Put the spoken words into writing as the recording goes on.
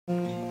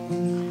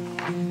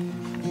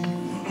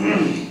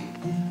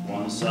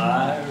Once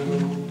I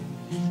rode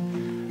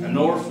an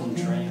orphan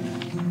train,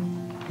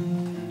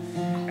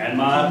 and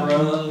my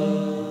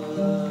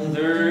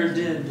brother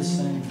did the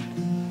same.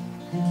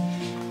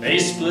 They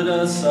split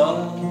us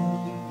up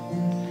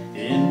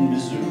in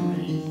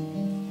Missouri.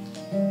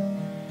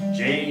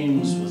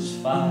 James was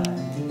 5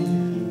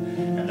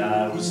 and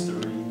I was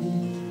 3.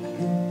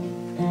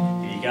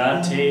 He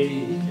got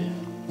taken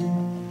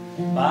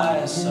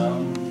by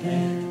some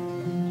pair,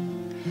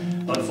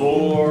 but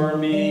for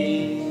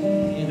me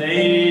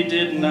they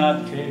did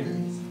not care.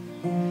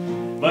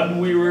 But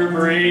we were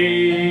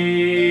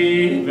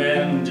brave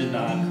and did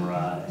not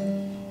cry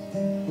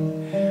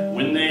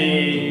when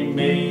they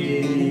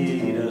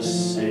made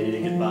us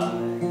say goodbye.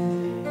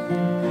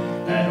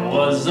 That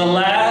was the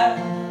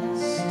last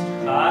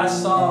I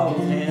saw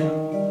of him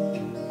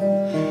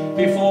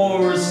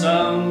before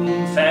some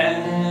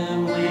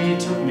family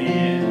took me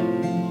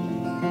in.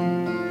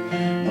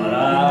 But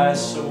I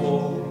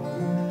swore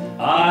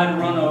I'd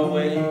run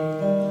away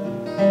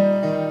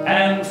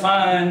and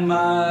find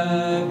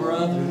my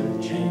brother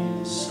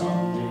James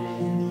someday.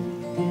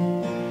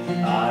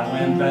 I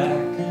went back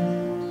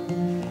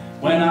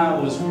when I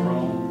was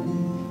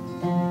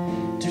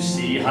grown to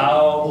see how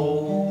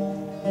old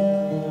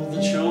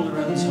the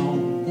children's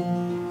home,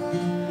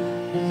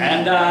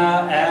 and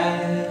I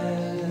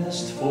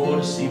asked for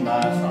to see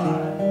my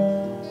file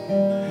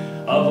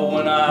of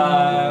when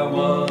I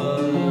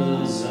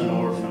was an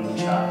orphan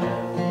child.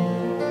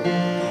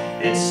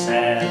 It's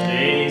sad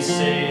they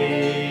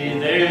say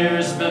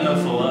there's been a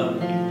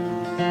flood,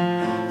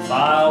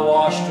 fire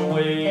washed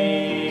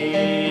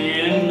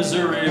away in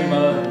Missouri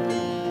mud.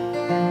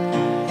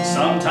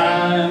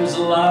 Sometimes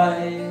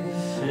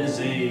life is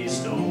a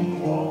stone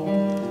wall.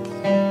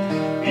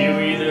 You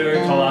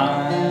either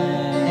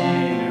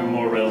climb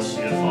or else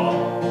you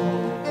fall.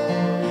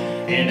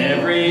 In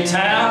every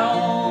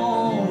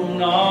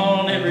town,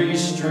 on every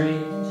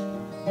street,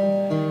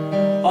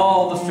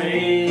 all the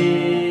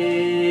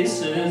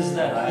faces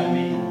that I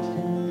meet.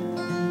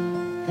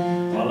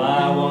 Well,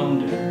 I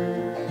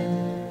wonder,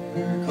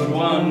 could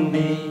one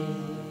day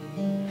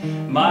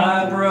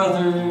my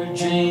brother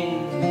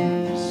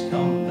James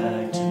come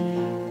back to me?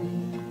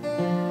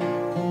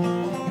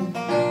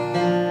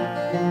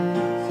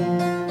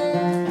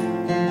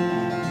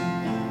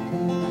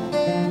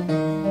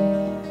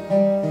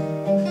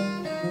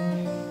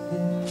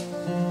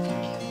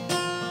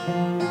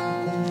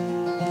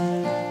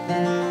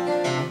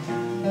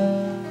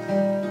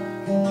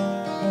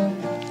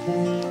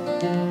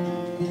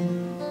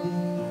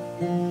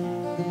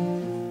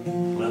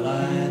 Well,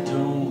 I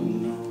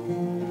don't know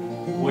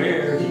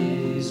where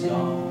he's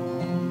gone.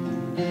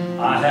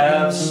 I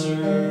have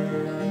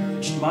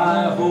searched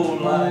my whole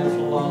life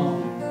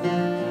long.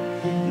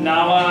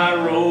 Now I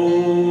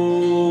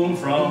roam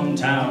from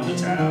town to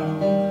town,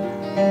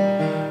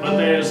 but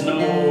there's no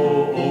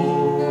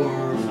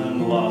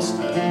orphan lost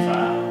and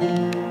found.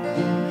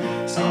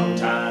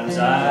 Sometimes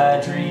I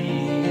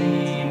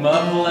dream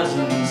a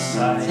pleasant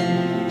sight,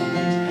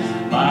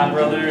 my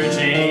brother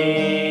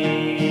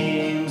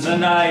James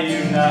and I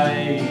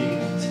unite,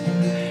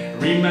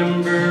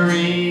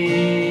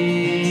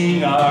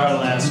 remembering our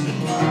last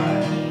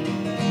goodbye.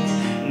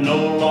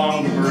 No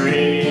longer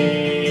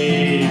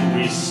brave,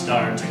 we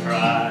start to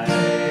cry.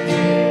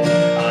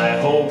 I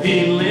hope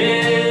he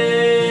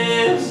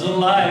lives a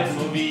life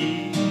of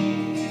ease,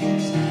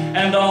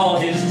 and all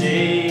his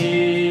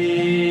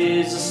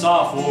days a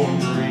soft warm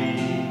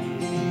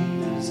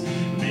breeze.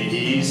 May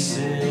he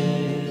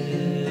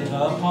sit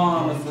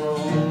upon a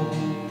throne,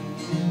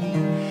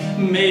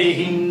 may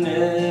he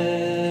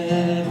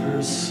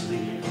never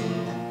sleep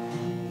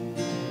alone.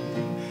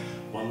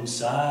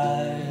 Once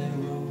I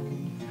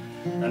rode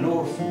an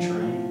orphan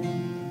train,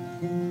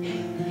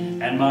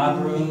 and my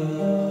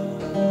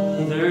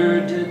brother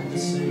did the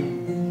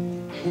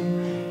same.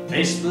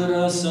 They split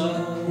us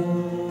up